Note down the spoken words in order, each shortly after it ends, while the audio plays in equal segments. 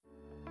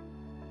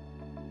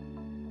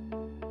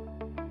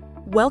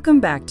Welcome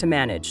back to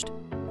Managed,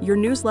 your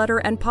newsletter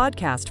and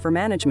podcast for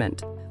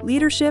management,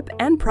 leadership,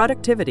 and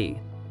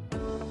productivity.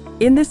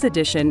 In this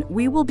edition,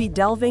 we will be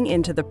delving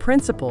into the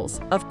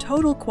principles of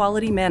total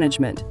quality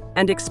management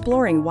and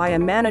exploring why a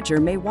manager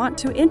may want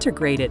to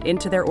integrate it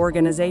into their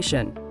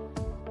organization.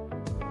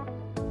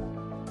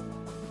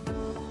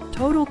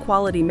 Total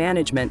quality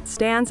management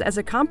stands as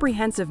a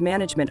comprehensive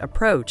management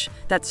approach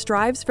that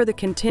strives for the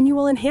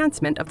continual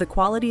enhancement of the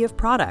quality of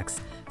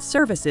products,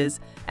 services,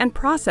 and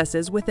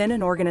processes within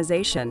an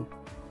organization.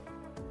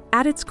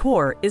 At its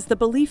core is the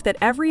belief that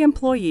every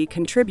employee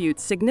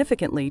contributes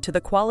significantly to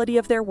the quality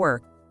of their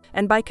work,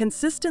 and by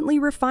consistently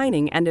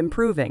refining and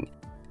improving,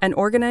 an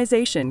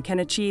organization can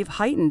achieve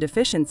heightened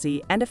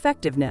efficiency and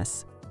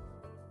effectiveness.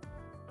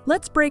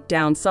 Let's break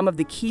down some of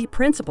the key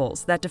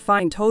principles that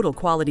define total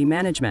quality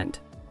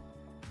management.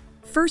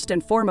 First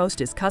and foremost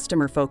is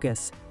customer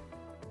focus.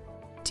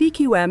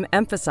 TQM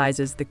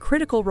emphasizes the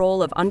critical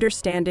role of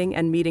understanding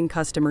and meeting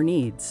customer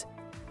needs.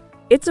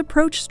 Its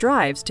approach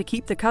strives to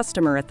keep the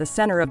customer at the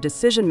center of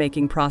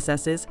decision-making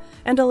processes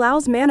and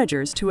allows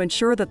managers to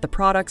ensure that the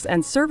products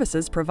and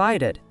services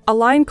provided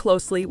align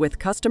closely with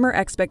customer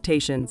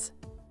expectations.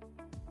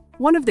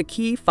 One of the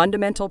key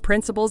fundamental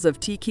principles of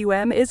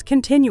TQM is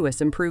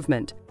continuous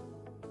improvement.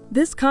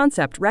 This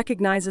concept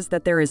recognizes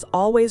that there is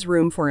always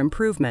room for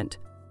improvement,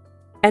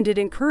 and it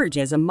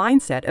encourages a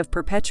mindset of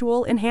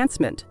perpetual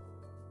enhancement.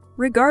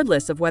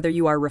 Regardless of whether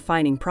you are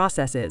refining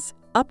processes,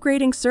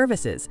 upgrading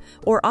services,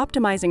 or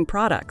optimizing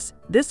products,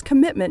 this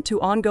commitment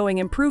to ongoing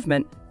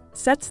improvement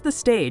sets the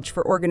stage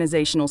for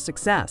organizational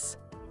success.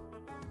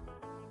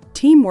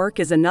 Teamwork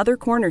is another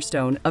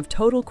cornerstone of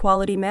total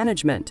quality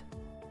management.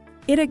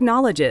 It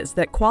acknowledges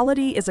that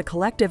quality is a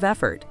collective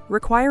effort,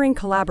 requiring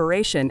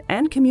collaboration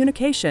and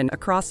communication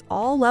across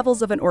all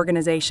levels of an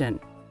organization.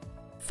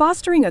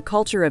 Fostering a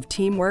culture of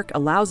teamwork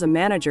allows a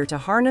manager to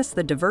harness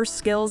the diverse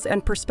skills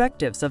and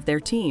perspectives of their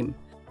team,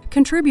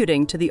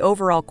 contributing to the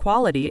overall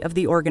quality of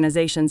the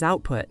organization's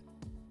output.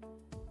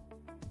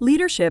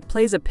 Leadership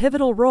plays a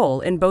pivotal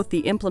role in both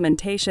the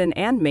implementation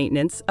and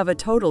maintenance of a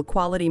total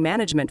quality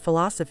management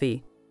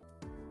philosophy.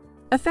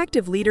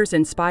 Effective leaders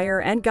inspire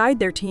and guide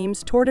their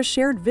teams toward a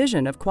shared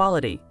vision of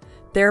quality,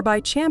 thereby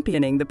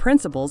championing the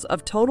principles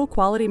of total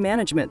quality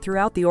management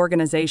throughout the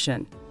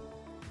organization.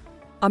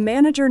 A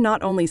manager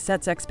not only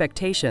sets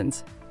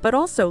expectations, but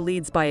also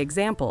leads by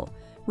example,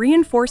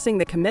 reinforcing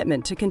the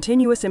commitment to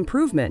continuous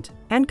improvement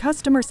and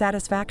customer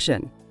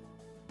satisfaction.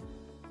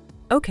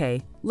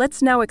 Okay,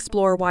 let's now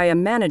explore why a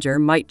manager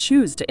might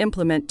choose to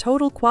implement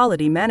total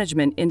quality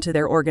management into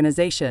their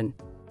organization.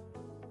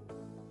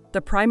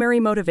 The primary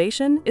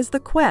motivation is the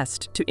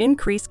quest to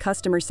increase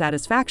customer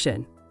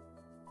satisfaction.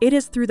 It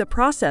is through the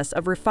process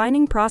of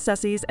refining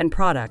processes and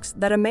products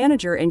that a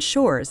manager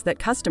ensures that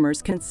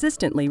customers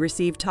consistently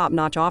receive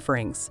top-notch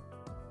offerings.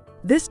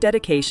 This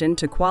dedication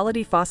to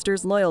quality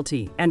fosters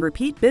loyalty and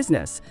repeat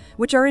business,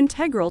 which are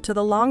integral to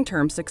the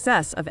long-term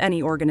success of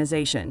any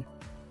organization.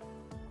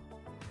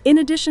 In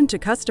addition to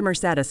customer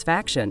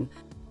satisfaction,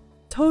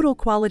 total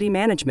quality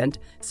management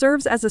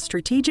serves as a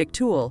strategic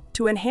tool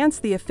to enhance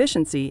the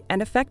efficiency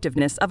and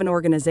effectiveness of an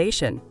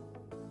organization.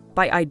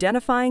 By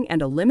identifying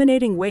and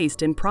eliminating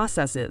waste in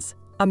processes,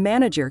 a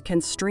manager can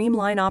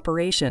streamline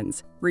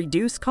operations,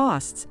 reduce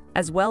costs,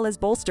 as well as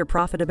bolster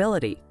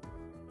profitability.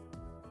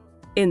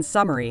 In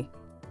summary,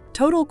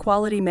 total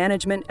quality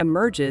management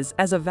emerges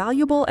as a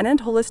valuable and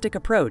holistic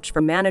approach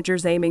for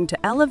managers aiming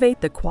to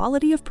elevate the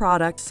quality of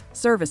products,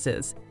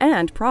 services,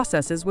 and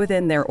processes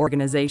within their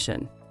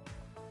organization.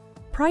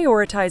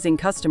 Prioritizing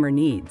customer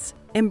needs,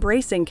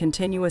 embracing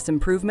continuous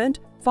improvement,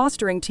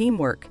 fostering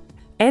teamwork,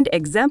 and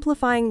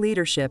exemplifying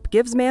leadership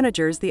gives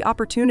managers the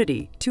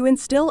opportunity to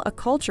instill a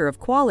culture of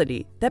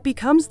quality that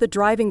becomes the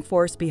driving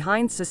force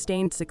behind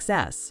sustained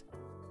success.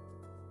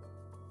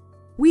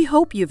 We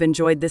hope you've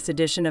enjoyed this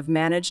edition of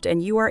Managed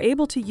and you are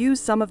able to use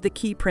some of the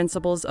key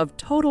principles of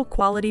total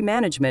quality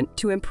management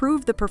to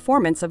improve the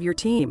performance of your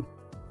team.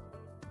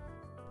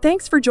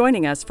 Thanks for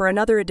joining us for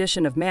another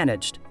edition of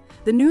Managed,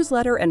 the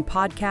newsletter and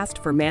podcast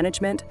for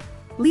management,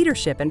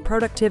 leadership, and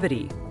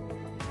productivity,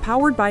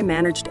 powered by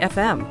Managed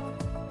FM.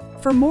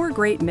 For more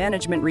great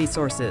management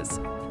resources,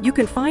 you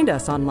can find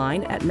us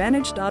online at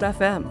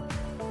managed.fm.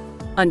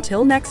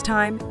 Until next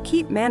time,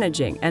 keep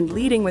managing and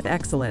leading with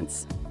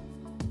excellence.